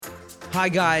Hi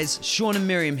guys, Sean and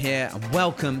Miriam here, and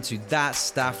welcome to That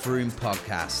Staff Room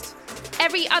podcast.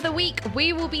 Every other week,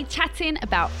 we will be chatting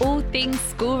about all things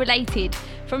school related,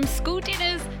 from school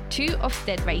dinners to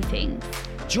Ofsted ratings.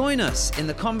 Join us in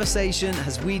the conversation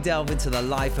as we delve into the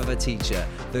life of a teacher,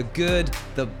 the good,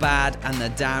 the bad, and the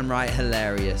downright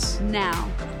hilarious. Now,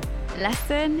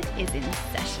 lesson is in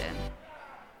session.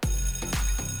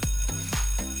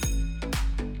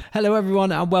 Hello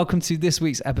everyone and welcome to this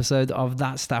week's episode of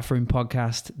That Staff Room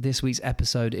podcast. This week's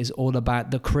episode is all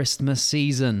about the Christmas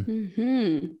season.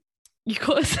 Mm-hmm. You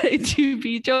got to say to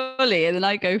be jolly and then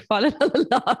I go fa la la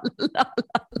la la la.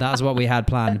 That's what we had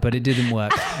planned, but it didn't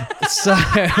work. So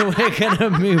we're going to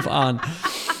move on.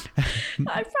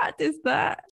 I practiced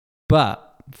that.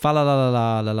 But fa la la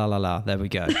la la la la la, there we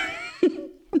go.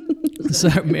 So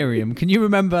Miriam, can you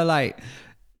remember like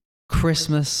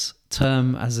Christmas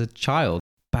term as a child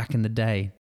back in the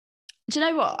day? Do you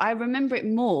know what? I remember it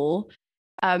more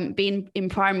being in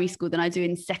primary school than I do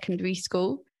in secondary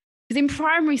school. Because in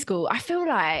primary school, I feel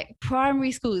like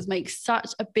primary schools make such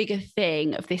a bigger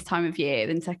thing of this time of year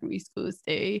than secondary schools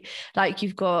do. Like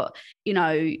you've got, you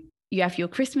know, you have your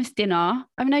Christmas dinner.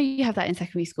 I know you have that in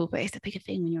secondary school, but it's a bigger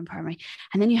thing when you're in primary.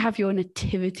 And then you have your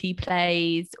nativity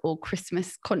plays or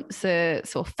Christmas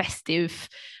concerts or festive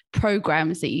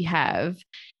programs that you have.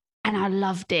 And I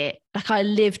loved it. Like I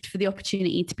lived for the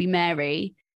opportunity to be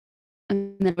Mary.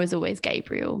 And there was always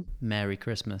Gabriel. Merry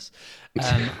Christmas.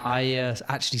 I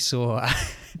actually saw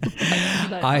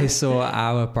I saw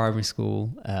our primary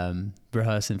school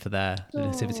rehearsing for their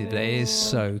nativity. But it is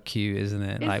so cute, isn't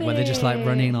it? Like when they're just like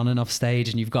running on and off stage,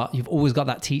 and you've always got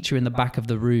that teacher in the back of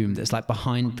the room that's like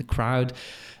behind the crowd,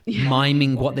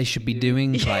 miming what they should be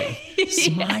doing, like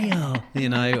smile, you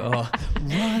know, or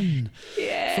run,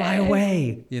 fly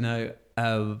away, you know.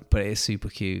 But it is super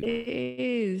cute. It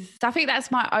is. I think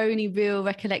that's my only real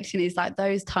recollection is like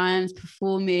those times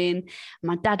performing.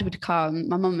 My dad would come.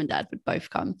 My mum and dad would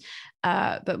both come.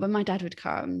 But when my dad would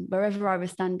come, wherever I was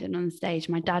standing on stage,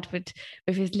 my dad would,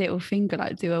 with his little finger,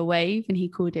 like do a wave, and he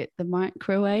called it the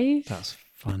microwave. That's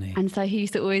funny. And so he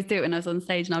used to always do it when I was on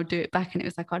stage, and I would do it back, and it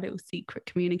was like our little secret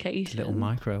communication. Little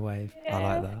microwave. Yeah. I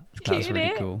like that. It's That's cute,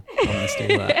 really isn't it? cool. I'm gonna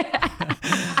steal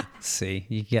that. See,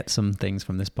 you get some things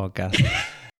from this podcast.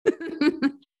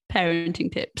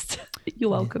 Parenting tips.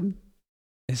 You're welcome.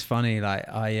 It's funny, like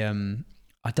I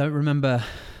don't remember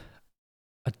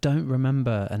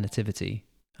a nativity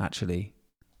actually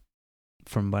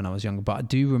from when I was younger, but I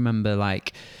do remember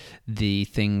like the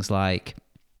things like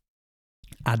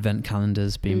advent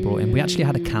calendars being brought in. We actually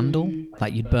had a candle,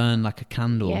 like you'd burn like a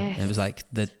candle. Yes. And it was like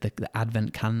the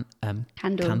advent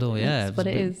Candle. Yeah, That's what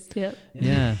it is. Yep.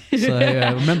 Yeah. So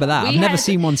remember that. I've never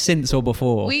seen one since or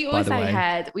before. We also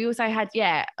had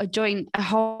a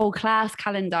whole class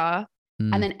calendar,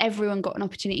 and then everyone got an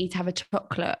opportunity to have a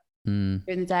chocolate during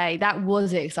the day. That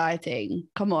was exciting.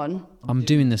 Come on. I'm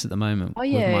doing this at the moment. Are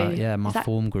you? With my Is that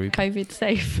form group. COVID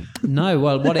safe? No,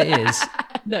 well, what it is,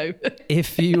 No.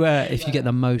 if you get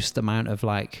the most amount of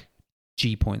like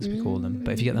G points, we call them,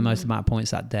 but if you get the most amount of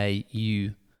points that day,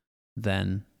 you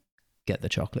then get the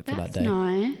chocolate for that day.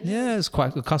 Nice. Yeah, it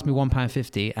cost me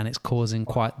 £1.50, and it's causing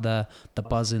quite the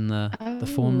buzz in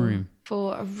the form room.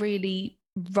 For a really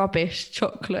rubbish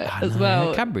chocolate I as know,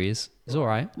 well. Cadbury's is all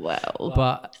right. Well,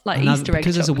 But like and Easter egg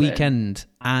because there's a chocolate. weekend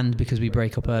and because we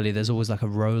break up early, there's always like a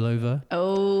rollover.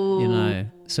 Oh. You know,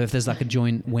 so if there's like a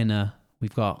joint winner,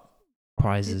 we've got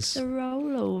prizes. It's a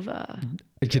rollover.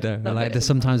 You know, like there's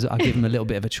sometimes I give them a little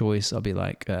bit of a choice. I'll be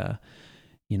like,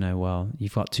 you know, well,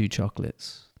 you've got 2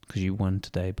 chocolates because you won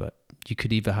today, but you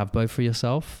could either have both for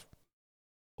yourself,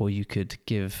 or you could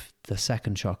give the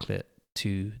second chocolate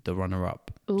to the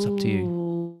runner-up. It's up to you.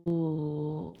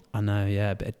 Ooh. I know,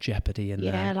 yeah, a bit of jeopardy in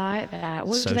there. Yeah, I like that.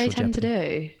 What do Social they tend to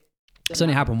jeopardy. do? It's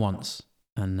only happened once,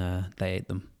 and they ate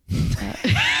them.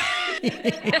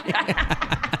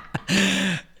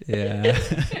 Yeah.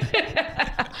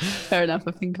 Fair enough.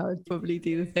 I think I would probably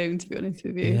do the same, to be honest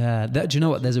with you. Yeah. Do you know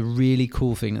what? There's a really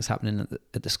cool thing that's happening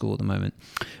at the school at the moment.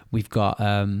 We've got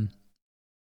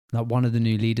like one of the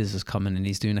new leaders has come in, and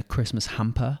he's doing a Christmas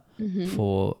hamper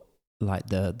for like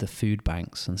the food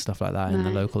banks and stuff like that in the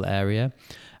local area.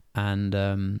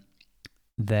 And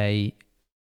they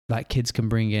like kids can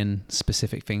bring in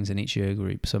specific things in each year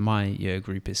group. So my year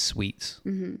group is sweets.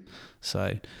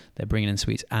 So they're bringing in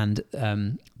sweets. And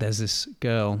there's this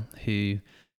girl who,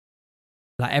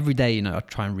 like every day, you know, I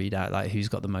try and read out like who's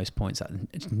got the most points.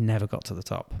 It's never got to the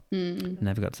top.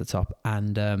 Never got to the top.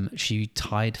 And she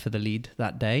tied for the lead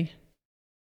that day.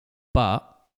 But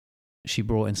she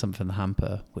brought in something in the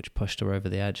hamper, which pushed her over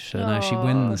the edge. So now she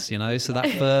wins, you know. So that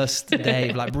first day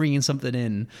of like bringing something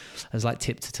in has like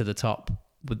tipped her to the top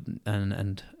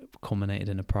and culminated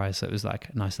in a prize. So it was like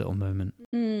a nice little moment.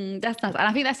 That's nice. And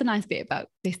I think that's a nice bit about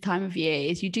this time of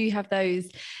year is you do have those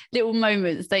little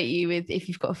moments, don't you, with if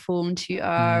you've got a form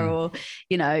tutor or,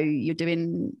 you know, you're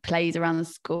doing plays around the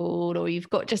school or you've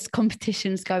got just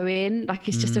competitions going. Like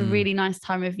it's just a really nice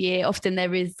time of year. Often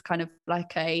there is kind of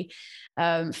like a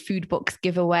food box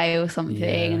giveaway or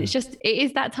something. And it's just, it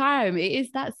is that time. It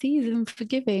is that season for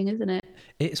giving, isn't it?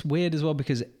 It's weird as well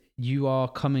because you are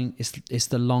coming, it's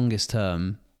the longest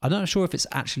term. I'm not sure if it's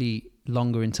actually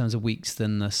longer in terms of weeks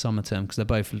than the summer term because they're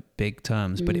both big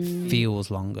terms, but it feels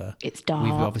longer. It's dark.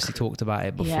 We've obviously talked about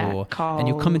it before. Cold. And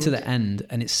you're coming to the end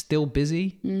and it's still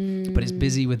busy, but it's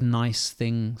busy with nice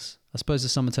things. I suppose the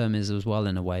summer term is as well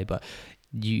in a way, but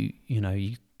you know,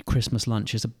 Christmas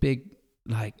lunch is a big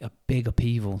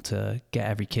upheaval to get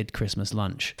every kid Christmas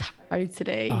lunch.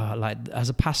 Totally. Like as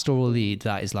a pastoral lead,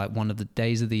 that is like one of the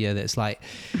days of the year that's like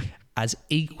as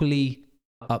equally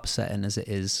upsetting as it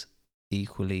is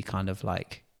equally kind of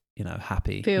like, you know,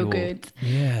 happy. Feel good.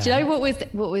 Yeah. Do you know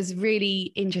what was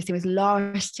really interesting was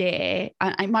last year,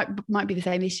 and it might be the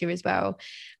same this year as well,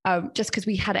 just because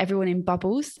we had everyone in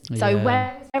bubbles. So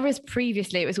whereas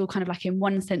previously it was all kind of like in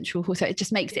one central hall, so it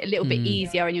just makes it a little bit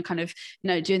easier and you're kind of, you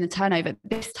know, doing the turnover.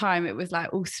 This time it was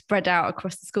like all spread out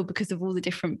across the school because of all the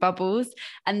different bubbles,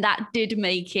 and that did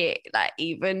make it like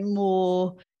even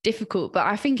more difficult. But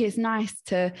I think it's nice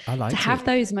to have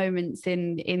those moments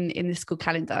in the school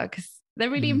calendar because they're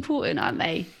really important, aren't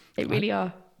they? They really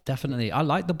are. Definitely. I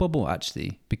like the bubble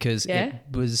actually because it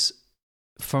was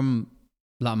from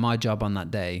like my job on that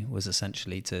day was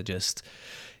essentially to just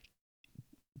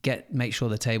make sure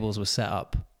the tables were set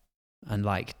up and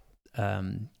like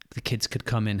the kids could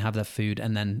come in, have their food,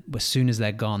 and then as soon as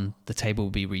they're gone, the table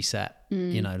will be reset,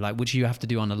 you know, like which you have to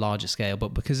do on a larger scale.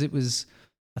 But because it was,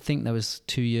 I think there was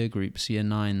 2 year groups, year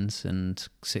 9s and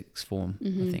 6th form,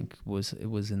 I think it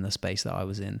was in the space that I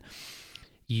was in.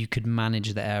 You could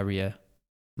manage the area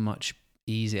much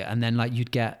easier. And then like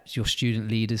you'd get your student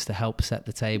leaders to help set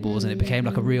the tables and it became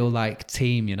like a real like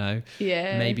team, you know?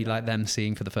 Yeah. Maybe like them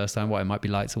seeing for the first time what it might be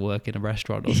like to work in a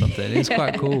restaurant or something. It was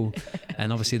quite cool.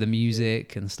 And obviously the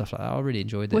music and stuff like that. I really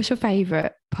enjoyed it. What's your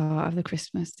favourite part of the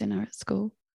Christmas dinner at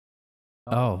school?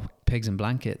 Oh, pigs and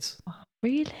blankets.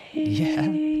 Really?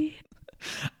 Yeah.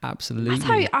 Absolutely. I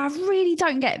tell you, I really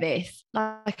don't get this.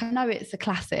 Like, I know it's a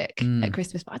classic at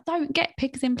Christmas, but I don't get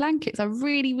pigs in blankets. I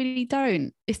really, really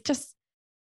don't. It's just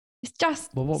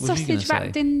sausage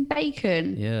wrapped in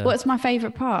bacon. Yeah. What's my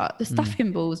favourite part? The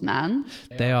stuffing balls, man.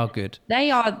 They are good. They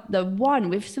are the one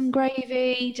with some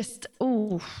gravy. Just,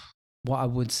 ooh. What I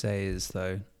would say is,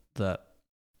 though, that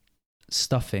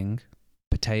stuffing,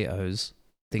 potatoes,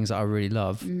 things that I really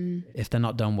love, if they're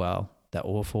not done well, they're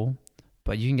awful.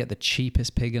 But you can get the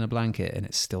cheapest pig in a blanket and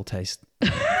it still tastes all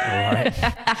right.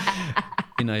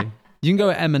 You know, you can go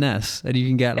at M&S and you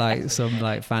can get like some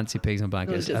like fancy pigs in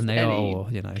blankets and they are all,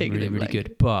 you know, really, really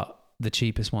good. But the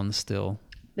cheapest ones still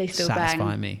satisfy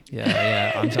bang. Me.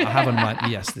 Yeah. I have them like,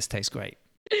 yes, this tastes great.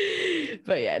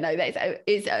 But yeah, no,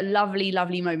 it's a lovely,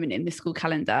 lovely moment in the school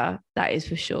calendar. That is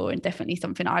for sure. And definitely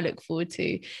something I look forward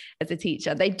to as a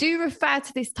teacher. They do refer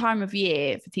to this time of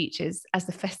year for teachers as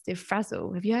the festive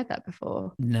frazzle. Have you heard that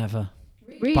before? Never.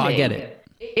 Really? But I get it.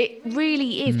 It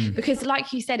really is. Because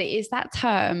like you said, it is that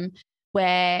term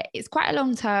where it's quite a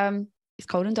long term. It's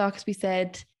cold and dark, as we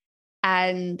said.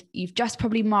 And you've just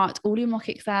probably marked all your mock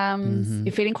exams.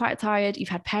 You're feeling quite tired. You've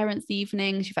had parents'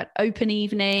 evenings. You've had open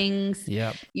evenings.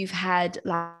 Yep. You've had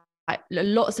like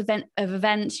lots of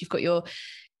events. You've got your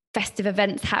festive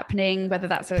events happening, whether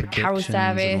that's a carol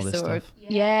service or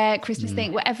Christmas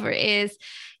thing, whatever it is.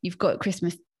 You've got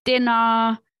Christmas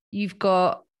dinner. You've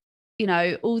got, you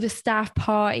know, all the staff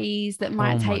parties that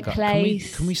might take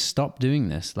place. Can we stop doing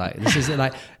this? Like, this is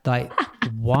like,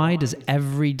 why does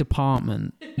every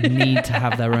department need to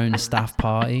have their own staff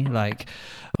party? Like,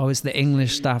 oh, it's the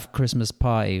English staff Christmas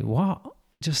party. What?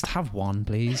 Just have one,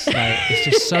 please. Like, it's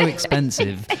just so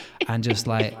expensive and just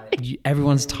like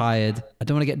everyone's tired. I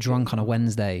don't want to get drunk on a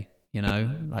Wednesday, you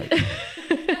know, like.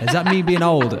 Is that me being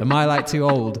old? Am I like too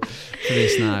old for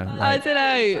this now? Like, I don't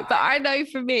know, but I know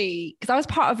for me, because I was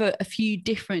part of a few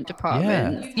different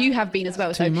departments. Yeah. You have been as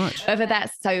well. Too much. Whether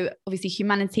that's obviously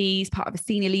humanities, part of a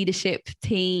senior leadership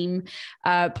team,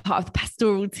 part of the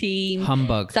pastoral team.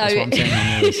 Humbug. That's what I'm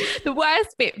saying. The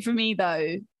worst bit for me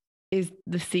though is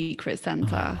the Secret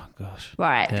Santa. Oh my gosh.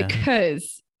 Right, yeah.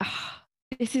 because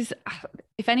this is,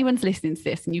 if anyone's listening to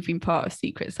this and you've been part of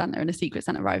Secret Santa and a Secret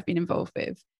Santa I've been involved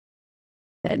with,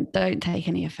 then don't take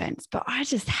any offense. But I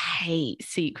just hate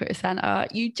Secret Santa.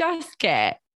 You just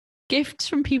get gifts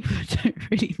from people who don't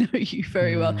really know you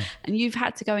very well. And you've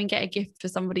had to go and get a gift for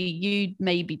somebody you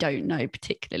maybe don't know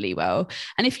particularly well.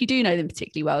 And if you do know them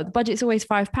particularly well, the budget's always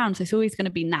 £5, so it's always going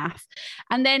to be naff.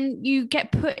 And then you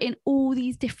get put in all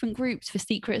these different groups for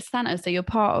Secret Santa. So you're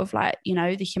part of like, you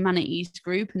know, the humanities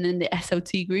group, and then the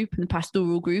SLT group, and the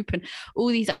pastoral group, and all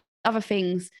these other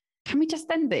things. Can we just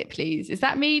end it, please? Is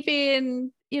that me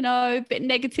being, you know, a bit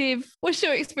negative? What's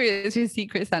your experience with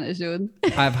Secret Santa, Sean?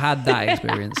 I've had that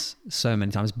experience so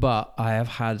many times, but I have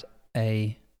had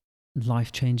a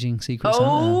life-changing Secret Santa.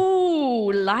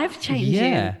 Oh, life-changing.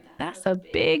 Yeah. That's a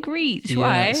big reach. Yeah.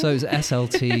 Why? So it was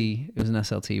SLT. It was an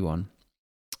SLT one.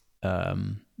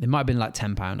 It might have been like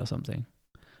 £10 or something.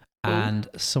 Ooh, and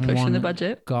someone pushing the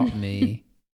budget. got me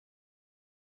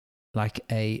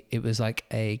it was like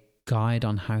a guide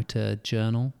on how to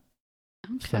journal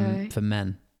for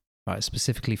men, right?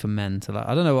 Specifically for men to like,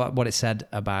 I don't know what it said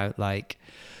about like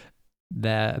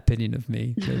their opinion of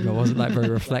me. Maybe I wasn't like very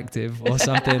reflective or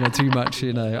something, or too much,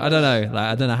 you know. I don't know.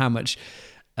 Like, I don't know how much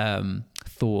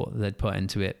thought they'd put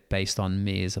into it based on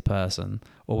me as a person,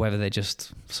 or whether they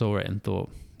just saw it and thought,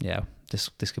 yeah, this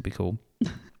could be cool.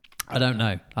 I don't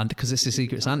know, and because it's a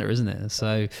Secret Santa, isn't it?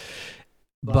 So,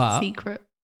 but secret.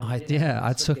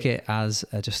 I took it as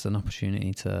just an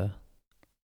opportunity to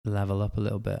level up a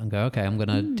little bit and go, okay, I'm going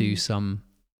to do some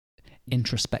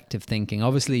introspective thinking.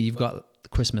 Obviously, you've got the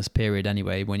Christmas period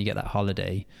anyway. When you get that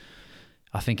holiday,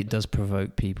 I think it does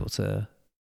provoke people to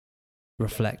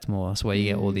reflect more. That's where you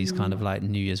get all these kind of like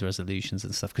New Year's resolutions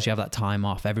and stuff, because you have that time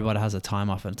off. Everybody has a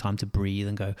time off and time to breathe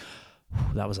and go,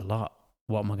 that was a lot.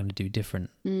 What am I going to do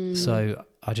different? So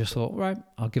I just thought, right,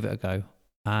 I'll give it a go.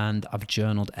 And I've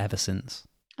journaled ever since.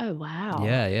 Oh, wow.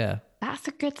 Yeah. That's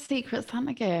a good Secret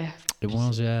Santa gift. It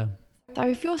was, yeah. So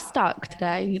if you're stuck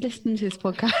today and you listen to this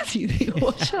podcast, you think,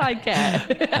 what should I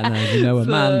get? And you know a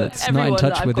man that's not in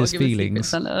touch with his feelings.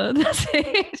 That's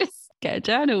it. Just get a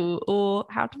journal, or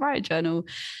how to write a journal.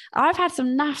 I've had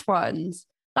some naff ones.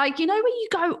 Like, you know, when you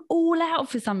go all out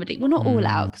for somebody. Well, not all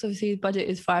out, because obviously the budget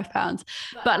is £5.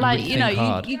 But like, you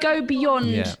know, you go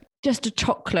beyond just a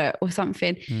chocolate or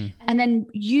something. And then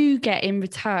you get in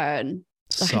return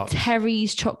like socks. A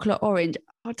Terry's chocolate orange.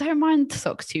 I don't mind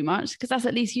socks too much because that's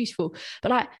at least useful. But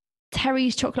like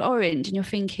Terry's chocolate orange, and you're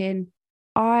thinking,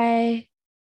 I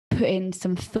put in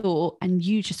some thought and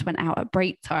you just went out at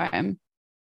break time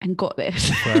and got this.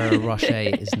 Ferrero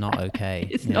Rocher is not okay.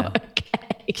 It's not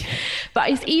okay. But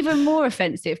it's even more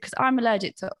offensive because I'm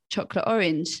allergic to chocolate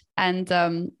orange, and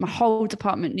my whole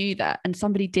department knew that. And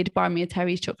somebody did buy me a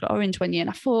Terry's chocolate orange one year, and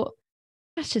I thought,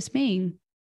 that's just mean.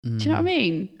 Do you know what I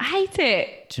mean? I hate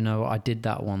it. Do you know what? I did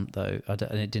that one though, and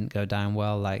it didn't go down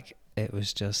well. Like, it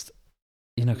was just,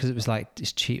 you know, because it was like,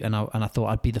 it's cheap, and I thought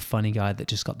I'd be the funny guy that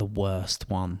just got the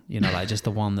worst one, you know, like just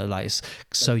the one that like is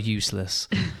so useless.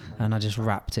 And I just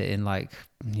wrapped it in like,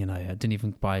 you know, I didn't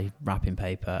even buy wrapping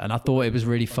paper, and I thought it was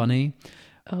really funny.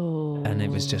 Oh. And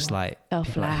it was just like, fell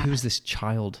flat. Like, who's this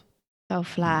child? Fell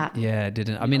flat. Yeah, it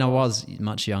didn't. I mean, I was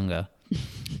much younger.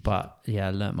 But yeah,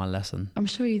 I learnt my lesson. I'm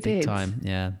sure you did. Big time,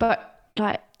 yeah. But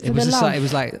like, it was just like, it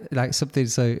was like something.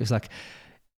 So it was like,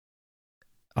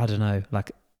 I don't know,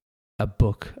 like a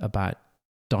book about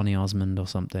Donny Osmond or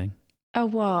something. Oh,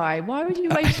 why? Why would you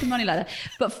waste your money like that?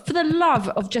 But for the love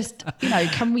of just, you know,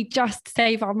 can we just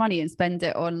save our money and spend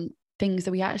it on things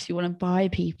that we actually want to buy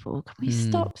people? Can we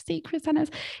stop Secret Santas?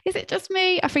 Is it just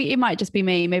me? I think it might just be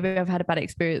me. Maybe I've had a bad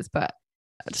experience, but.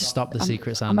 Stop the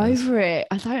Secret Santas. I'm over it.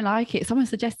 I don't like it. Someone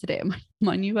suggested it at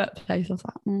my new workplace. I was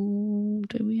like,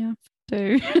 do we have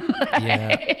to?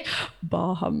 Yeah.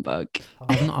 Bar humbug.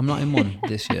 I'm not in one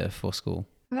this year for school.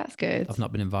 Well, that's good. I've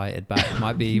not been invited back. It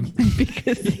might be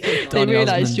because they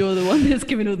realise you're the one that's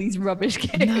giving all these rubbish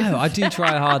gifts. No, I do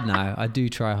try hard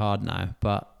now.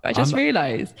 But I just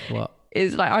realised. What?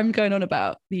 Is like, I'm going on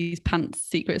about these pants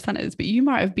Secret Santas, but you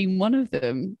might have been one of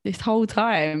them this whole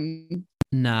time.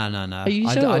 No. Are you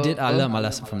sure? I learned my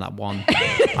lesson from that one.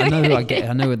 I know who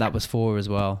I know what that was for as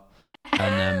well.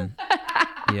 And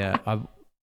yeah,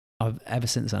 I've ever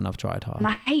since then I've tried hard. And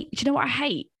I hate. Do you know what I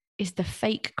hate? Is the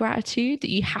fake gratitude that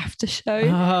you have to show.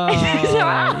 Thank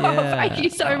you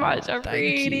so much.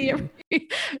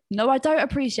 No, I don't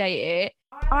appreciate it.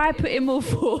 I put in more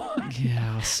thought.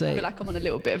 Yeah, I'll say. I feel like I'm on a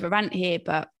little bit of a rant here,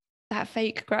 but that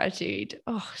fake gratitude,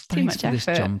 it's too Thanks much for effort.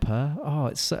 This jumper.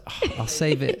 It's so, I'll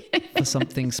save it for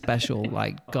something special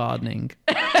like gardening.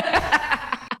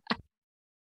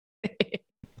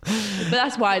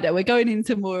 that's wider. We're going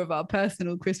into more of our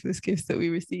personal Christmas gifts that we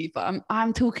receive. But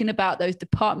I'm talking about those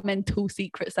departmental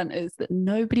secret Santas that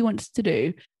nobody wants to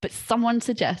do, but someone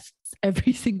suggests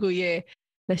every single year.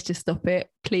 Let's just stop it,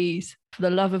 please, for the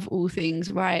love of all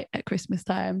things, right at Christmas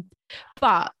time.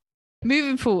 But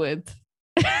moving forward,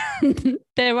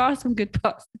 there are some good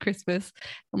parts of Christmas,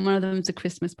 and one of them is the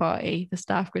Christmas party, the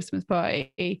staff Christmas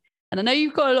party. And I know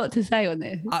you've got a lot to say on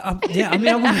this.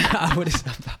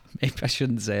 Maybe I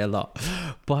shouldn't say a lot,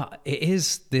 but it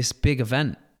is this big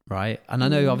event, right? And I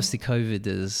know obviously COVID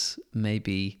is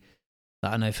maybe,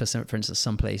 I know for instance,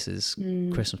 some places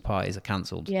Christmas parties are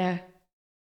cancelled. Yeah.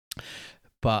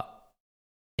 But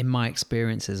in my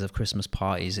experiences of Christmas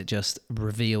parties, it just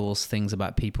reveals things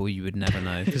about people you would never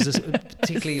know. Because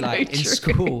particularly so like in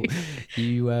school,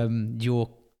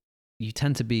 you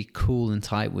tend to be cool and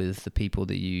tight with the people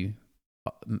that you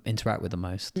interact with the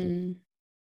most.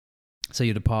 So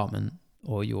your department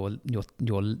or your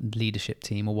leadership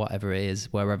team or whatever it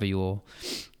is, wherever you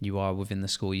are within the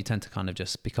school, you tend to kind of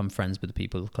just become friends with the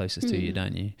people closest to you,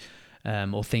 don't you?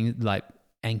 Or things like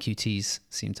NQTs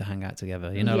seem to hang out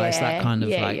together, you know, like it's that kind of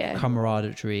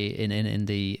camaraderie in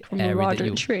the area that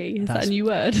is that a new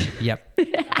word? Yep.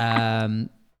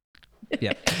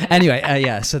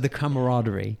 Anyway, so the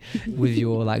camaraderie with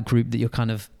your like group that you're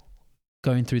kind of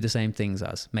going through the same things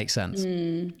as makes sense.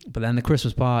 But then the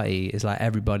Christmas party is like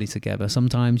everybody together.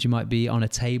 Sometimes you might be on a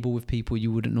table with people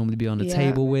you wouldn't normally be on a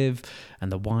table with,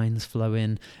 and the wine's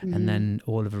flowing, and then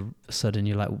all of a sudden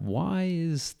you're like, why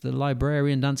is the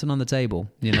librarian dancing on the table,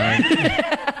 you know?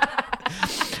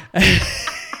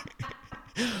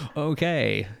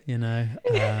 Okay, you know.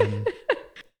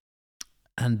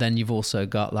 And then you've also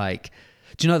got like,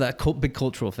 do you know that big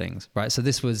cultural things, right? So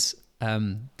this was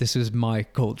my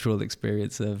cultural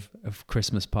experience of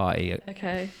Christmas party.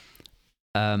 Okay.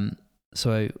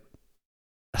 So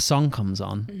a song comes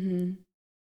on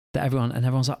that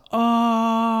everyone's like,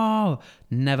 oh,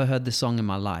 never heard this song in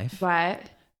my life. Right.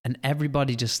 And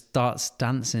everybody just starts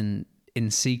dancing in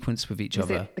sequence with each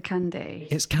other. Is it the Candy?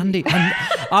 It's Candy. And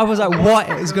I was like, what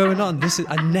is going on?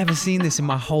 I've never seen this in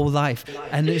my whole life.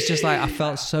 And it's just like, I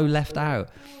felt so left out.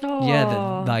 Oh.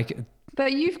 Yeah,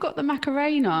 but you've got the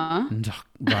Macarena.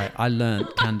 Right, I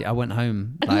learned Candy. I went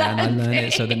home and I learned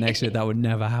it so the next year that would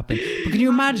never happen. But can you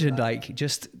imagine, like,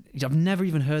 I've never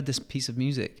even heard this piece of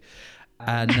music.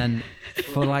 And then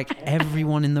for like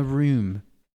everyone in the room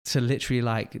to literally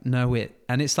like know it.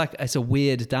 And it's like, it's a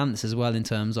weird dance as well in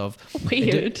terms of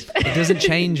weird. It doesn't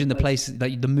change in the places,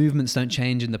 like the movements don't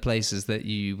change in the places that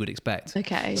you would expect.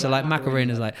 Okay. So like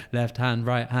Macarena's like left hand,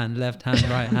 right hand, right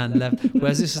hand, left.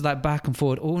 Whereas this is like back and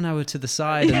forward. Oh, now we're to the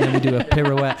side and then we do a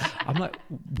pirouette. I'm like,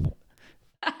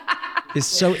 it's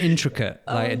so intricate.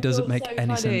 Like it doesn't make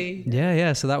any sense.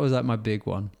 Yeah. So that was like my big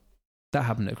one. That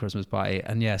happened at a Christmas party.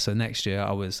 And yeah, so next year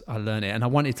I learned it and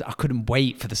I couldn't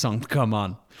wait for the song to come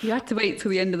on. You had to wait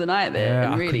till the end of the night there,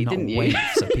 yeah, really, didn't you? Wait.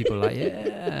 So people were like,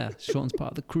 yeah, Sean's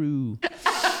part of the crew.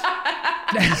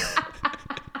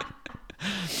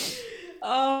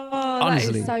 Oh,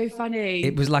 honestly, that is so funny.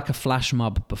 It was like a flash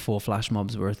mob before flash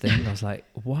mobs were a thing. I was like,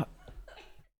 what?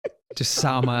 Just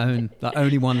sat on my own. Like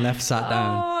only one left sat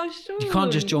down. Oh, sure. You can't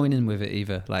just join in with it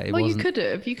either. Like it wasn't.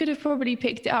 You could have probably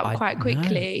picked it up quite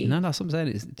quickly. No, that's what I'm saying.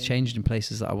 It's changed in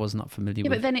places that I was not familiar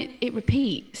with. But then it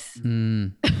repeats.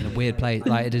 In a weird place.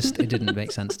 Like it didn't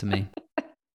make sense to me.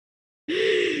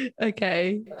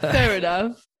 Okay, fair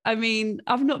enough. I mean,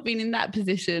 I've not been in that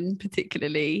position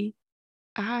particularly.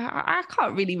 I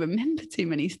can't really remember too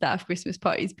many staff Christmas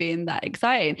parties being that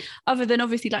exciting, other than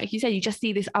obviously, like you said, you just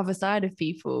see this other side of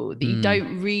people that you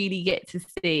don't really get to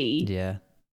see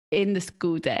in the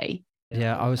school day.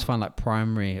 Yeah, I always find like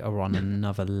primary are on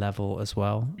another level as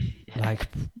well. Like,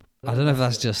 I don't know if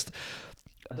that's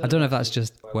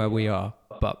just where we are,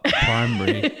 but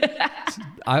primary,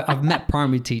 I've met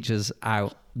primary teachers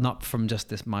out, not from just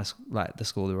the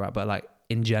school they're at, but like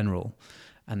in general,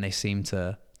 and they seem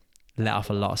to let off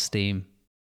a lot of steam.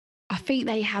 I think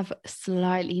they have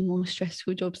slightly more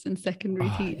stressful jobs than secondary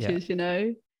teachers, you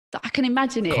know. So I can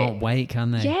imagine it. Can't wait,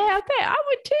 can they? Yeah, I bet I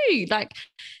would too. Like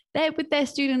they're with their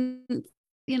students,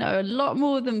 you know, a lot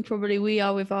more than probably we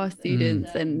are with our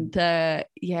students. And I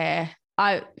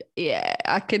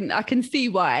can see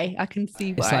why.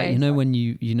 It's like, you know, when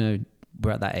you know,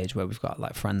 we're at that age where we've got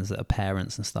like friends that are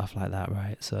parents and stuff like that,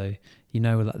 right? So, you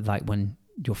know, like when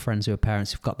your friends who are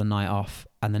parents who've got the night off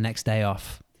and the next day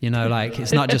off, you know, like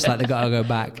it's not just like they gotta go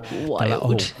back. They're like,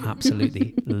 oh,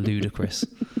 absolutely ludicrous.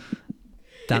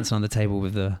 Dancing on the table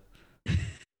with the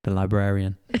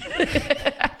librarian.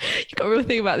 You've got a real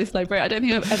thing about this librarian. I don't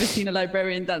think I've ever seen a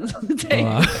librarian dance on the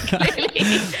table.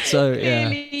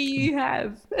 Clearly you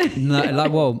have. No,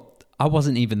 like, well, I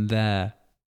wasn't even there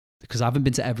because I haven't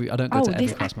been to I don't go to every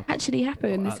class. Actually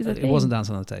happened. This is a thing. It wasn't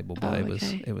dancing on the table, but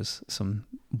okay. it was some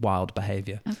wild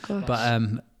behaviour. Oh gosh.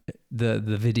 But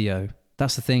the video,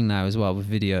 that's the thing now as well with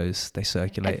videos, they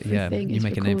circulate. Everything you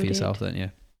make a name for recorded. yourself, don't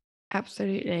you?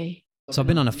 Absolutely. So I've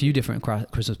been on a few different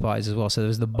Christmas parties as well. So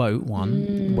there's the boat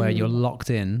one where you're locked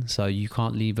in, so you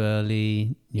can't leave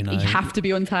early. You know, you have to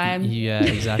be on time. Yeah,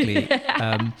 exactly.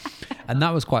 And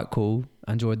that was quite cool.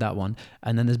 I enjoyed that one.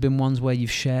 And then there's been ones where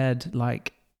you've shared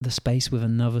like the space with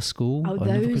another school. Oh,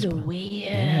 those are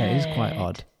weird. Yeah, it is quite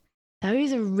odd.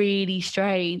 Those are really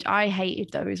strange. I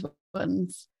hated those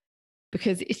ones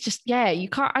because it's just, you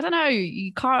can't, I don't know,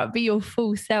 you can't be your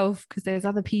full self because there's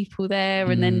other people there.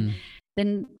 And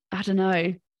then I don't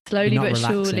know, slowly but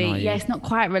surely, it's not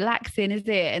quite relaxing, is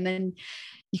it? And then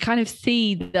you kind of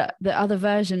see the other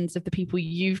versions of the people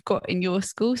you've got in your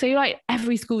school. So you're like,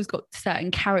 every school's got certain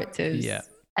characters. Yeah.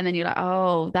 And then you're like,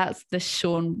 oh, that's the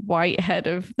Sean Whitehead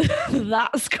of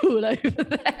that school over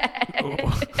there.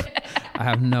 Oh, I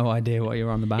have no idea what you're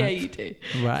on about. Yeah, you do.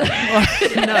 Right.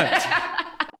 No.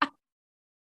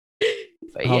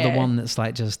 The one that's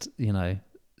like just, you know,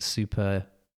 super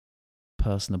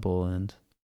personable and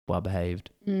well behaved.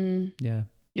 Yeah.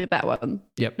 Yeah, that one.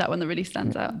 Yep. That one that really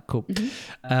stands out. Cool.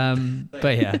 Mm-hmm.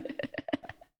 But yeah,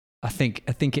 I think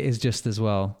it is just as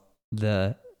well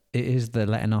it is the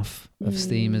letting off of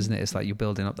steam, isn't it? It's like you're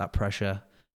building up that pressure,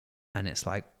 and it's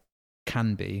like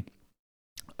can be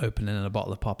opening a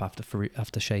bottle of pop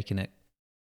after shaking it.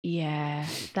 Yeah,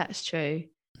 that's true.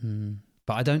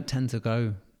 But I don't tend to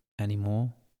go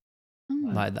anymore.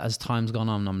 Oh. Like as time's gone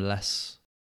on, I'm less.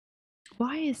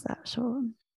 Why is that,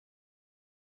 Sean?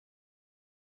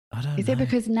 I don't know. Is it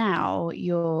because now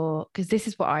because this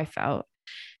is what I felt.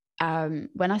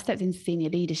 When I stepped into senior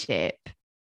leadership,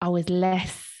 I was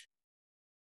less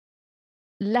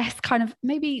kind of,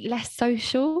 maybe less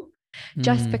social,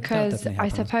 just because I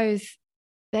suppose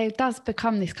there does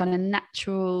become this kind of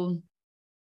natural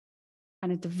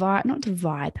kind of not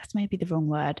divide, that's maybe the wrong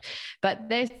word, but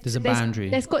there's a boundary.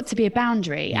 There's got to be a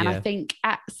boundary. And I think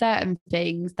at certain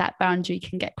things, that boundary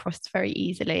can get crossed very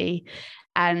easily.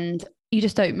 And you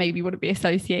just don't maybe want to be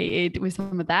associated with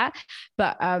some of that.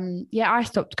 But I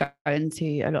stopped going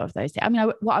to a lot of those. I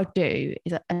mean, what I'd do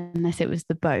is, unless it was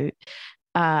the boat,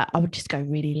 I would just go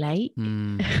really late.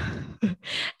 And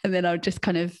then I would just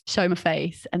kind of show my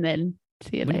face and then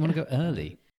see you later. You want to go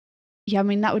early? Yeah, I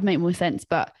mean, that would make more sense.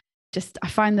 But just, I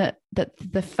find that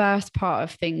the first part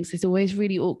of things is always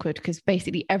really awkward because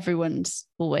basically everyone's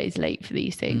always late for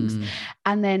these things.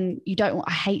 And then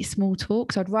I hate small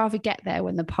talk. So I'd rather get there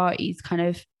when the party's kind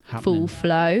of full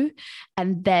flow,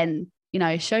 and then, you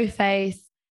know, show face,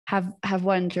 have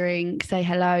one drink, say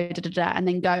hello, and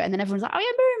then go. And then everyone's like, oh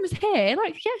yeah, Miriam was here.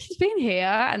 Like, yeah, she's been here.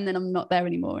 And then I'm not there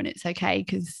anymore, and it's okay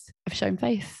because I've shown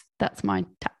face. That's my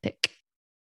tactic.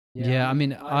 Yeah, I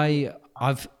mean,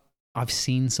 I've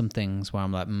seen some things where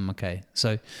I'm like, okay.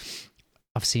 So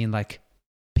I've seen like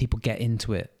people get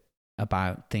into it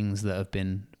about things that have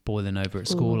been boiling over at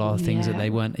school or things that they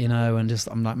weren't, you know, and just,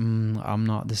 I'm like, I'm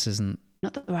not, this isn't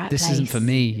not the right this place. Isn't for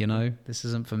me, you know, this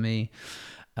isn't for me.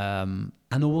 And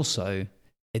also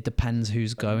it depends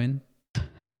who's going.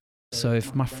 So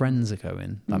if my friends are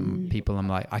going, like people I'm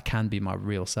like, I can be my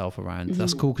real self around.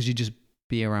 That's cool because you just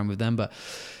be around with them. But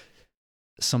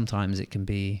sometimes it can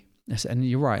be, and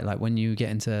you're right, like when you get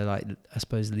into like, I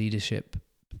suppose, leadership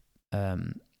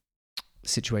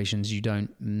situations, you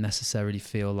don't necessarily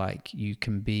feel like you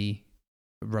can be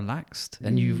relaxed,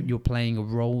 and you're playing a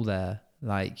role there.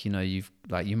 Like, you know, you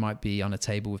might be on a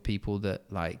table with people that,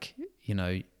 like, you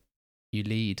know, you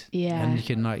lead, and you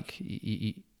can like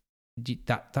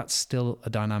that's still a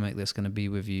dynamic that's going to be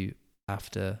with you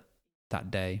after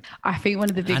that day. I think one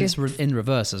of the biggest, and it's in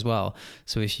reverse as well.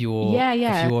 So if you're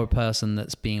if you're a person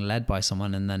that's being led by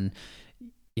someone, and then,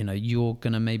 you know, you're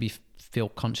gonna maybe feel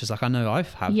conscious, like I know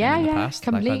I've had in the past,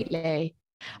 completely.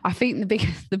 I think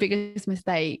the biggest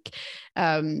mistake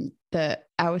that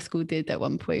our school did at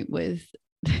one point was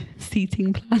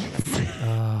seating plans.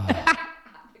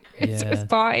 Christmas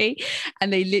party,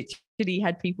 and they literally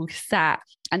had people sat,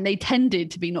 and they tended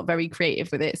to be not very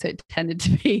creative with it, so it tended to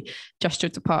be just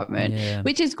your department,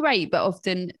 which is great. But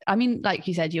often, I mean, like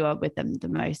you said, you are with them the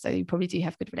most, so you probably do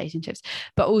have good relationships.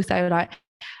 But also, like,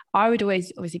 I would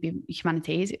always obviously be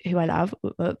humanities, who I love.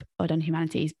 I've done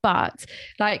humanities, but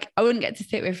like I wouldn't get to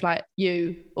sit with like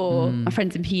you or my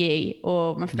friends in PE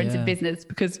or my friends in business,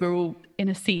 because we're all in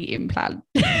a seating plan.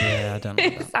 I don't know.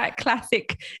 It's like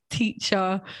classic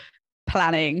teacher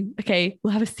planning. Okay,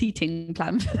 we'll have a seating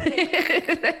plan.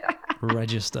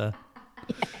 Register.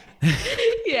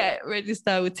 Yeah,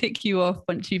 register will tick you off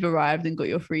once you've arrived and got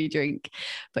your free drink.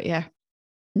 But yeah,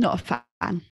 not a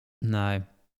fan. No.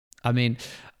 I mean,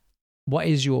 what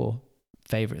is your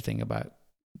favorite thing about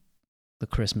the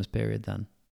Christmas period then?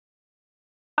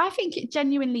 I think it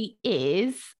genuinely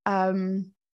is. Okay,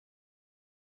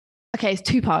 it's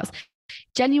two parts.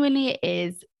 Genuinely, it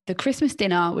is the Christmas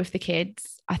dinner with the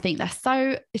kids. I think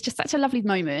it's just such a lovely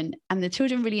moment, and the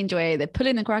children really enjoy it. They're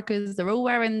pulling the crackers, they're all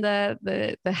wearing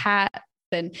the hat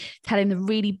and telling the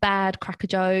really bad cracker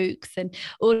jokes and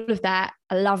all of that.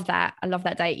 I love that. I love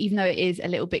that day, even though it is a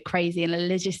little bit crazy and a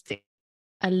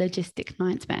logistic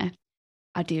nightmare.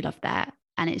 I do love that.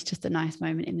 And it's just a nice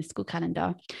moment in the school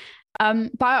calendar.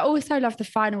 But I also love the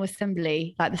final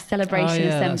assembly, like the celebration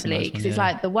assembly, because it's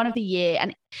like the one of the year.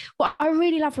 And what I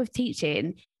really love with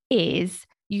teaching is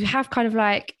you have kind of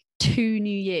like 2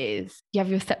 New Years. You have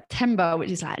your September, which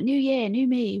is like new year, new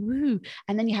me, woo.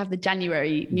 And then you have the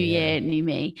January, new year, new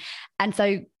me. And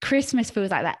so Christmas feels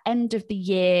like that end of the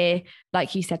year,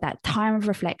 like you said, that time of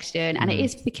reflection. And it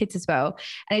is for the kids as well.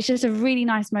 And it's just a really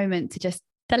nice moment to just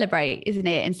celebrate, isn't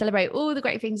it? And celebrate all the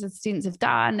great things that students have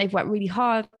done. They've worked really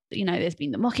hard. You know, there's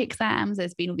been the mock exams,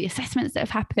 there's been all the assessments that have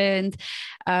happened.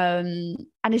 And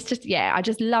it's just, I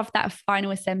just love that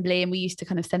final assembly. And we used to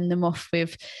kind of send them off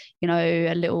with, you know,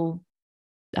 a little,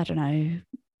 I don't know,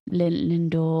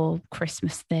 Lindor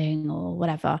Christmas thing or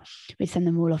whatever. We'd send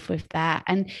them all off with that.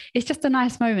 And it's just a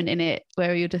nice moment in it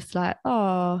where you're just like,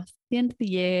 oh, it's the end of the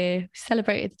year, we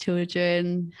celebrated the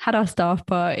children, had our staff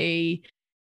party.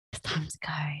 It's time to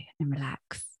go and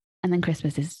relax. And then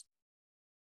Christmas is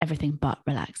everything but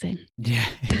relaxing. Yeah,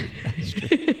 that's true.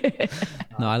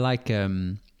 No, I like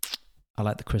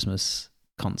the Christmas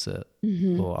concert,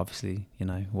 or obviously, you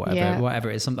know,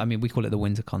 whatever it is. I mean, we call it the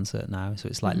winter concert now, so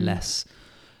it's like less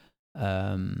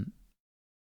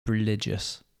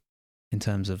religious in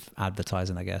terms of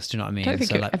advertising, I guess. Do you know what I mean? I don't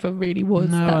think so it ever really was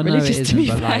no, that religious, it to me.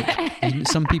 But like,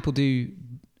 some people do,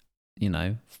 you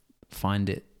know, find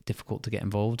it difficult to get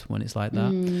involved when it's like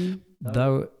that.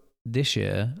 Though this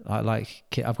year,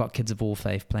 I've got kids of all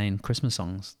faith playing Christmas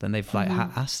songs. Then they've like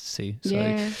asked to.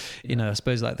 So you know, I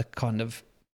suppose like the kind of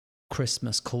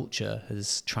Christmas culture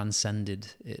has transcended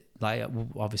it. Like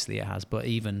obviously it has, but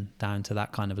even down to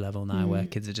that kind of level now, where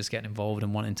kids are just getting involved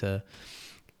and wanting to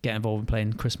get involved in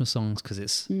playing Christmas songs because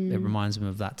it reminds them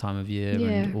of that time of year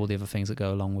and all the other things that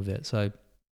go along with it. So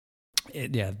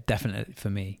definitely for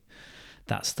me,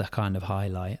 that's the kind of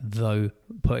highlight, though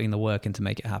putting the work in to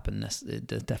make it happen,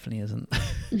 it definitely isn't.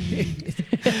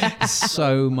 It's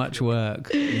so much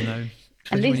work, you know,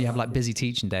 especially when you have like busy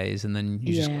teaching days and then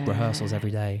you just rehearsals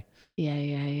every day.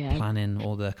 Planning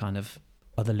all the kind of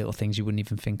other little things you wouldn't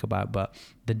even think about. But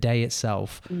the day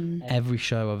itself, every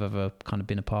show I've ever kind of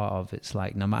been a part of, it's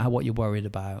like no matter what you're worried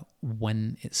about,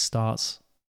 when it starts,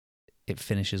 it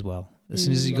finishes well. As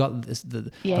soon as you got this,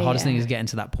 the hardest thing is getting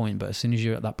to that point, but as soon as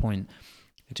you're at that point,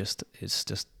 it's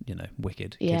just, you know,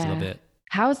 wicked. Kids love it.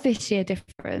 How's this year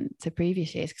different to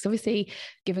previous years? Because obviously,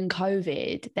 given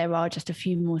COVID, there are just a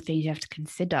few more things you have to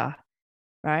consider,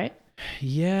 right?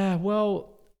 Yeah,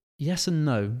 well, yes and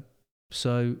no.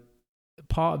 So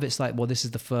part of it's like, well, this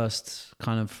is the first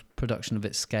kind of production of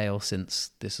its scale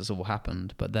since this has all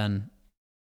happened. But then,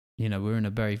 you know, we're in a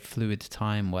very fluid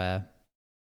time where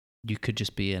you could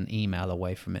just be an email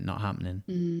away from it not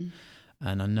happening.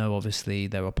 And I know obviously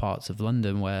there are parts of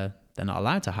London where they're not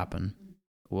allowed to happen,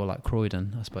 or like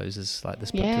Croydon, I suppose, is like the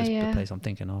place I'm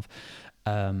thinking of.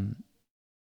 And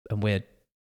we're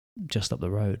just up the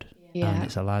road and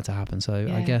it's allowed to happen. So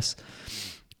I guess,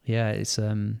 it's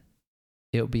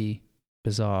it'll be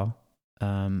bizarre.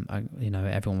 You know,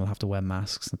 everyone will have to wear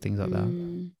masks and things like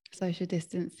that. Social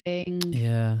distancing.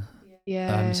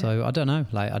 So I don't know.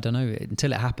 Like I don't know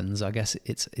until it happens. I guess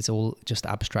it's all just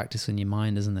abstract. It's in your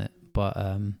mind, isn't it? But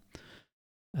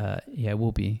it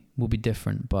will be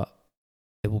different. But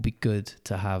it will be good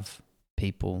to have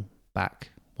people back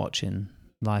watching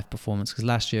live performance, because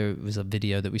last year it was a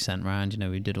video that we sent around. You know,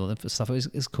 we did all the stuff.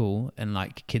 It's cool, and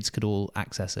like kids could all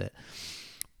access it.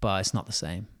 But it's not the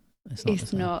same. It's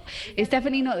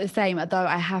definitely not the same. Although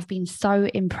I have been so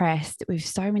impressed with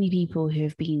so many people who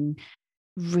have been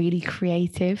really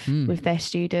creative with their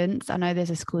students. I know there's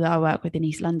a school that I work with in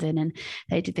East London, and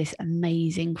they did this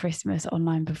amazing Christmas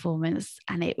online performance,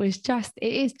 and it is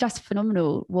just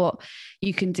phenomenal what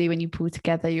you can do when you pull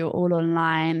together. You're all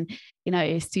online, you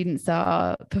know, students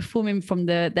are performing from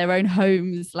their own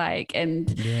homes, like,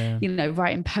 and you know,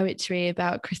 writing poetry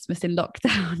about Christmas in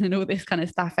lockdown and all this kind of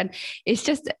stuff. And it's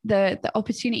just the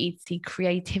opportunity to see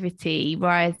creativity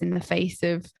rise in the face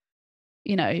of,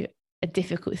 you know, a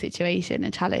difficult situation, a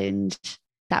challenge.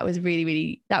 that was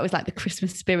really, that was like the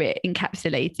Christmas spirit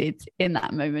encapsulated in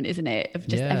that moment, isn't it? Of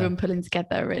just everyone pulling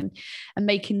together and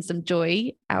making some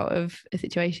joy out of a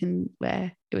situation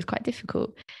where it was quite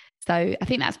difficult. So I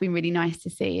think that's been really nice to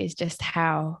see, is just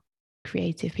how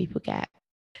creative people get.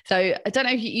 So I don't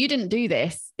know if you didn't do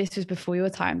this was before your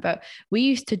time, but we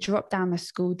used to drop down the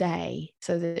school day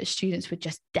so that students would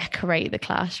just decorate the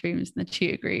classrooms and the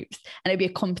tutor groups, and it'd be a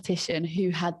competition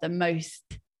who had the most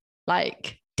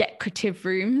like decorative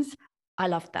rooms. I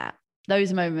love that.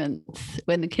 Those moments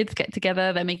when the kids get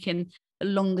together, they're making the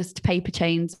longest paper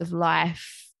chains of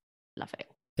life. Love it.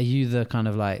 Are you the kind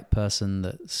of like person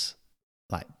that's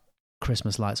like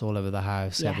Christmas lights all over the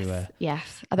house, everywhere?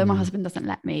 Yes. Although my husband doesn't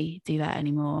let me do that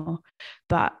anymore,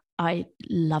 but I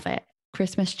love it.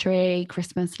 Christmas tree,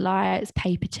 Christmas lights,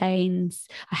 paper chains.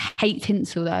 I hate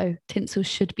tinsel though. Tinsel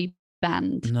should be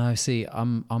banned. No, see,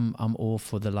 I'm all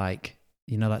for the like,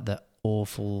 you know, like the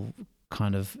awful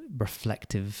kind of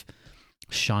reflective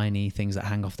shiny things that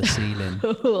hang off the ceiling.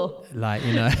 Like,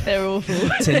 you know, they're awful.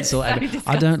 Tinsel.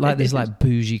 I don't like this like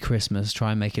bougie Christmas.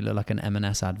 Try and make it look like an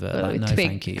M&S advert. Like, no,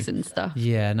 thank you. And stuff.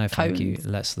 Yeah, no, thank you.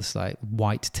 Let's just like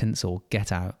white tinsel.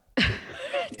 Get out.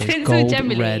 Tinsel gold,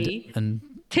 generally. Red, and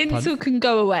tinsel can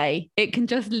go away. It can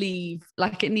just leave.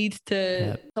 Like it needs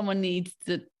to. Someone needs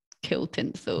to kill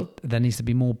tinsel. There needs to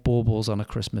be more baubles on a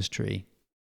Christmas tree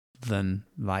than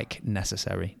like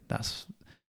necessary. That's,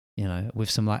 you know,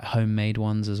 with some like homemade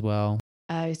ones as well.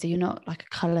 Oh, so you're not like a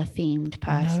colour themed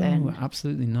person? No,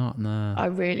 absolutely not. No, I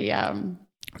really am.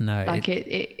 No, like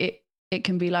it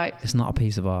can be like, it's not a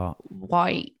piece of art.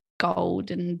 White,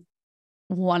 gold, and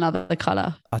one other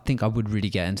colour. I think I would really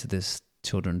get into this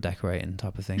children decorating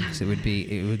type of thing, because it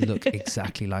would look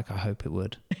exactly like I hope it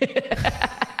would.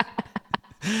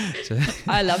 So.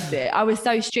 I loved it. I was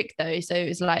so strict though, so it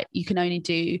was like you can only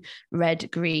do red,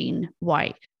 green,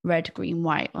 white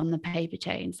on the paper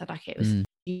chain. So like it was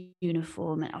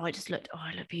uniform, and I looked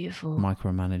beautiful.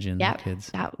 Micromanaging the kids.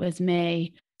 That was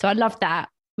me. So I loved that.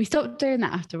 We stopped doing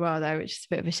that after a while though, which is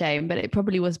a bit of a shame, but it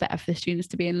probably was better for the students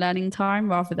to be in learning time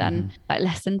rather than like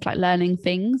lessons, like learning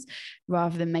things,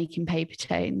 rather than making paper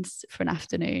chains for an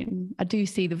afternoon. I do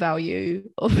see the value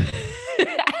of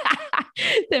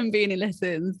them being in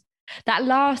lessons. That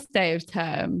last day of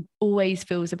term always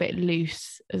feels a bit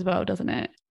loose as well, doesn't it?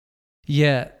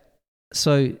 Yeah.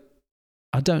 So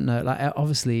I don't know, like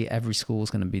obviously every school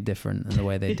is going to be different in the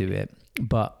way they do it,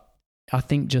 but I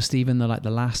think just even the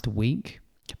last week,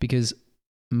 because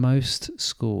most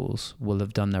schools will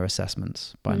have done their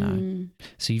assessments by now.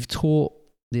 So you've taught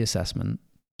the assessment,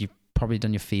 you've probably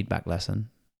done your feedback lesson,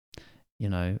 you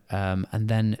know, and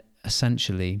then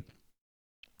essentially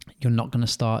you're not going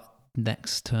to start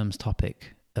next term's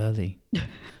topic early.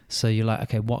 So you're like,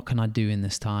 okay, what can I do in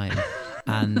this time?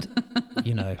 And,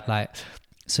 you know, like,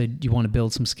 so you want to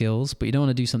build some skills, but you don't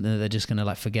want to do something that they're just going to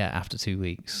like forget after 2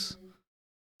 weeks.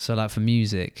 So like for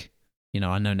music, you know,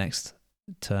 I know next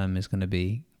term is going to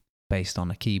be based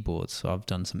on a keyboard. So I've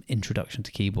done some introduction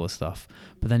to keyboard stuff,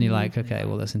 but then you're like, okay,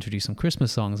 well, let's introduce some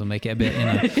Christmas songs and make it a bit, you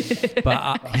know,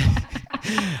 but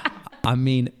I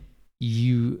mean,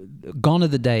 gone are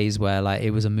the days where like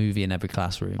it was a movie in every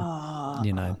classroom,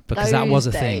 you know, because that was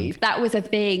a thing. That was a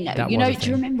thing. You know, do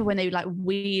you remember when they would like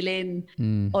wheel in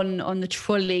on the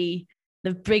trolley,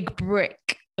 the big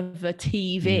brick of a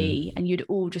TV, and you'd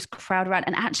all just crowd around?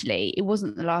 And actually, it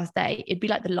wasn't the last day. It'd be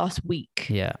like the last week.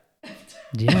 Yeah.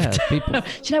 Yeah, people. Do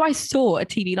you know, I saw a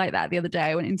TV like that the other day.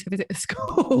 I went in to visit a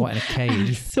school. What, in a cage?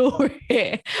 I saw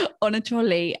it on a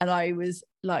trolley, and I was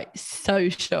like so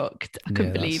shocked. I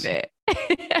couldn't believe it.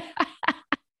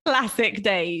 Classic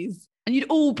days. And you'd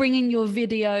all bring in your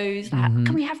videos. Like,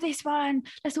 can we have this one?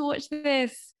 Let's all watch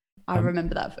this. I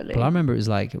remember that fully. Well, I remember it was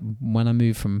like when I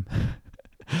moved from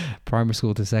primary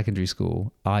school to secondary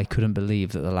school, I couldn't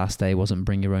believe that the last day wasn't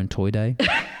bring your own toy day.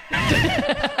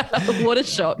 What a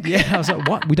shock. Yeah, I was like,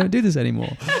 what? We don't do this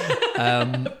anymore.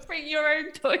 Bring your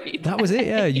own toy. That was it,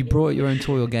 yeah. You brought your own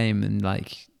toy or game, and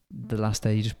like the last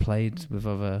day you just played with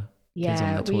other kids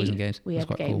on their toys and games. We had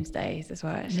games days as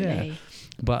well, actually. Yeah.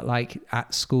 But like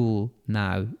at school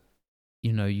now,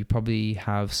 you know, you probably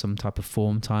have some type of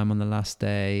form time on the last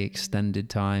day, extended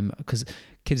time, because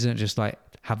kids don't just like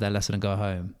have their lesson and go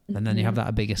home. And then you have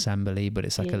that big assembly, but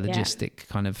it's like a logistic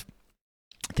kind of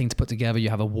thing to put together. You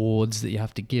have awards that you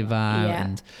have to give out,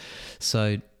 and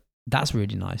so that's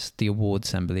really nice. The award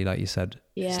assembly, like you said,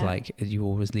 it's like you're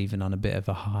always leaving on a bit of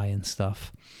a high and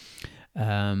stuff.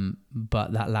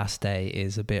 But that last day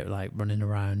is a bit like running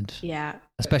around,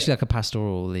 especially like a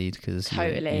pastoral lead, because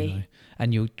you know,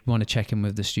 and you want to check in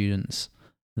with the students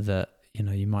that, you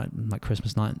know, you might, like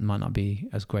Christmas night might not be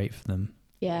as great for them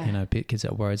Yeah. You know, kids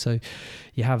that are worried. So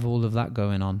you have all of that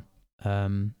going on,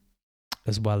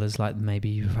 as well as like maybe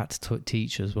you've had to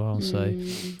teach as well. So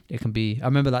it can be, I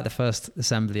remember like the first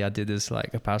assembly I did as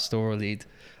like a pastoral lead,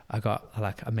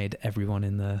 I made everyone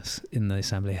in the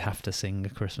assembly have to sing a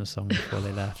Christmas song before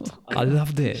they left. I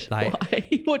loved it. Like, why?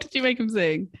 What did you make them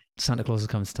sing? Santa Claus Has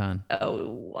Come to Town.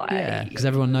 Oh, why? Yeah, because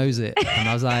everyone knows it. And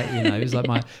I was like, you know, it was like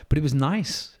but it was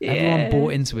nice. Yeah. Everyone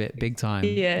bought into it big time.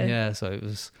 Yeah. Yeah, so it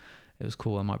was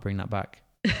cool. I might bring that back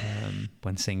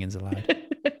when singing's allowed.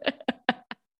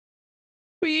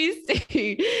 We used to. Do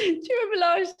you remember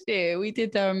last year we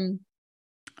did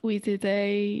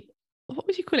a, what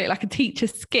would you call it? Like a teacher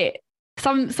skit.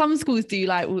 Some schools do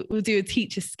like we'll do a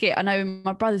teacher skit. I know in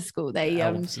my brother's school they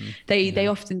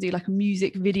often do like a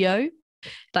music video,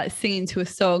 like singing to a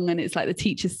song, and it's like the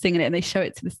teachers singing it and they show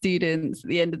it to the students at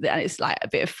the end of it, and it's like a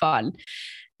bit of fun.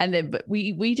 And then but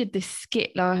we did this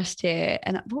skit last year,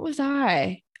 and what was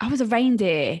I? I was a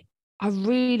reindeer. I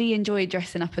really enjoyed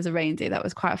dressing up as a reindeer. That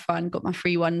was quite fun. Got my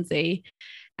free onesie,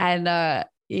 and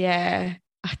yeah.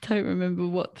 I don't remember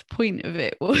what the point of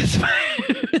it was.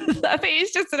 I think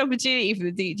it's just an opportunity for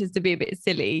the teachers to be a bit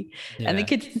silly and the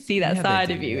kids to see that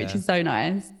side of you, which is so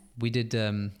nice. We did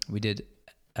a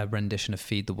rendition of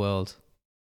Feed the World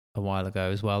a while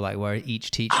ago as well, like where each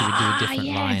teacher would do a different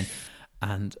line.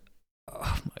 And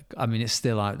oh my God, I mean, it's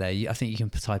still out there. I think you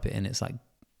can type it in. It's like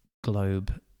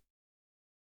Globe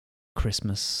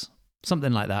Christmas,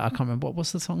 something like that. I can't remember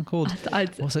what's the song called.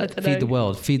 What's it? Feed the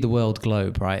World. Feed the World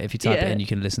Globe. Right. If you type it in, you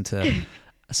can listen to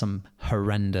some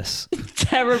horrendous,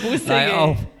 terrible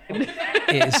singing.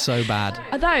 It is so bad.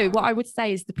 Although what I would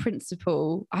say is the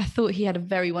principal, I thought he had a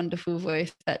very wonderful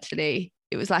voice. Actually,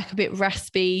 it was like a bit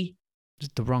raspy.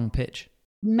 Just the wrong pitch.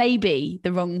 Maybe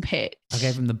the wrong pitch. I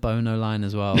gave him the Bono line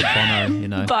as well. Bono, you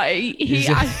know. But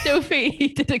I still think he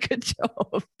did a good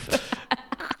job.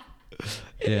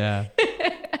 Yeah.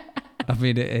 I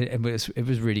mean, it was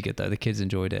really good though. The kids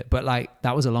enjoyed it, but like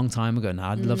that was a long time ago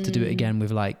now. I'd love to do it again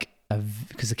with like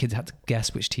because the kids had to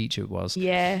guess which teacher it was.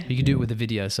 Yeah, you can do it with the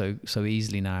video so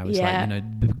easily now. It's like, you know,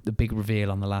 the big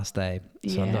reveal on the last day.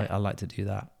 So I like to do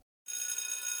that.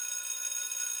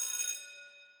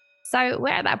 So we're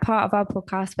at that part of our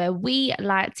podcast where we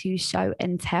like to show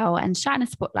and tell and shine a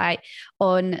spotlight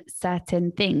on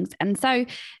certain things. And so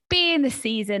being the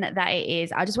season that it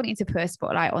is, I just want you to put a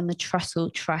spotlight on the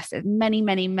Trussell Trust. Many,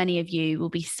 many, many of you will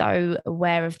be so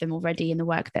aware of them already in the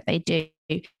work that they do.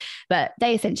 But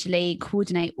they essentially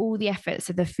coordinate all the efforts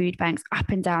of the food banks up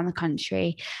and down the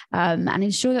country and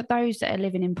ensure that those that are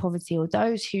living in poverty or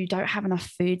those who don't have enough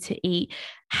food to eat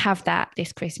have that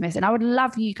this Christmas. And I would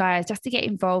love you guys just to get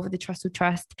involved with the Trussell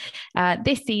Trust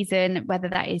this season, whether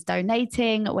that is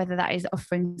donating, whether that is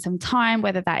offering some time,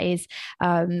 whether that is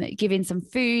giving some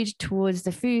food towards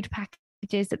the food packages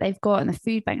that they've got and the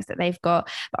food banks that they've got.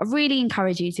 But I really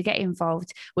encourage you to get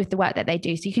involved with the work that they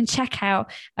do. So you can check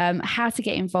out how to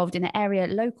get involved in an area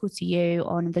local to you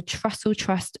on the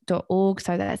trusselltrust.org.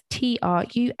 So that's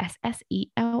TRUSSELL,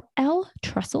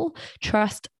 Trussell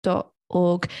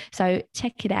Trust.org. So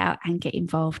check it out and get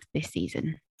involved this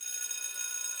season.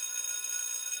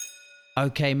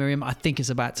 Okay, Miriam, I think it's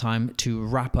about time to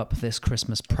wrap up this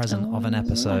Christmas present of an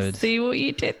episode. See what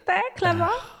you did there, clever.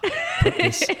 Put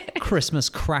this Christmas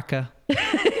cracker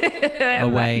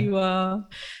away. You are.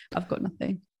 I've got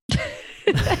nothing.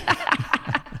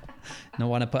 No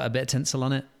want to put a bit of tinsel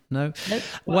on it? No? Nope.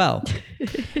 Well,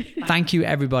 thank you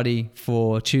everybody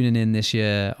for tuning in this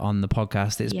year on the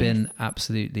podcast. It's been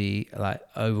absolutely like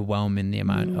overwhelming the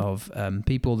amount of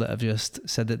people that have just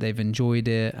said that they've enjoyed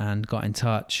it and got in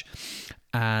touch.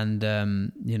 And,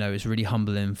 you know, it's really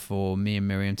humbling for me and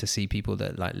Miriam to see people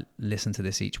that like listen to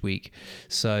this each week.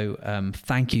 So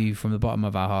thank you from the bottom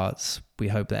of our hearts. We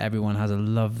hope that everyone has a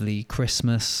lovely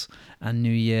Christmas and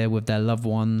New Year with their loved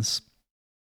ones.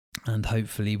 And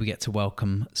hopefully we get to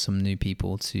welcome some new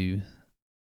people to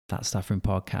That Staff Room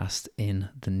podcast in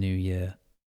the new year.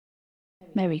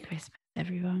 Merry Christmas,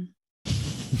 everyone.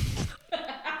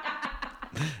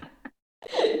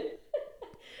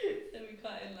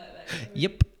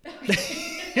 Yep.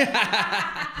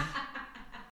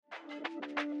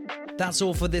 That's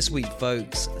all for this week,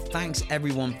 folks. Thanks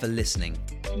everyone for listening.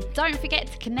 Don't forget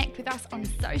to connect with us on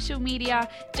social media.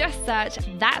 Just search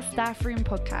That Staff Room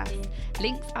Podcast.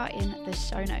 Links are in the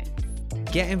show notes.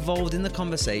 Get involved in the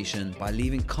conversation by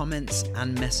leaving comments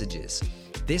and messages.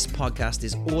 This podcast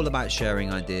is all about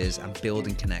sharing ideas and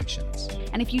building connections.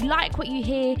 And if you like what you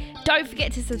hear, don't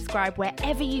forget to subscribe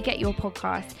wherever you get your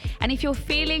podcast. And if you're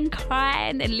feeling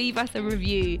kind, then leave us a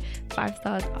review. 5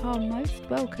 stars are most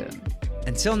welcome.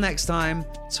 Until next time,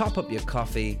 top up your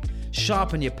coffee,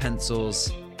 Sharpen your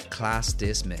pencils. Class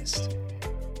dismissed.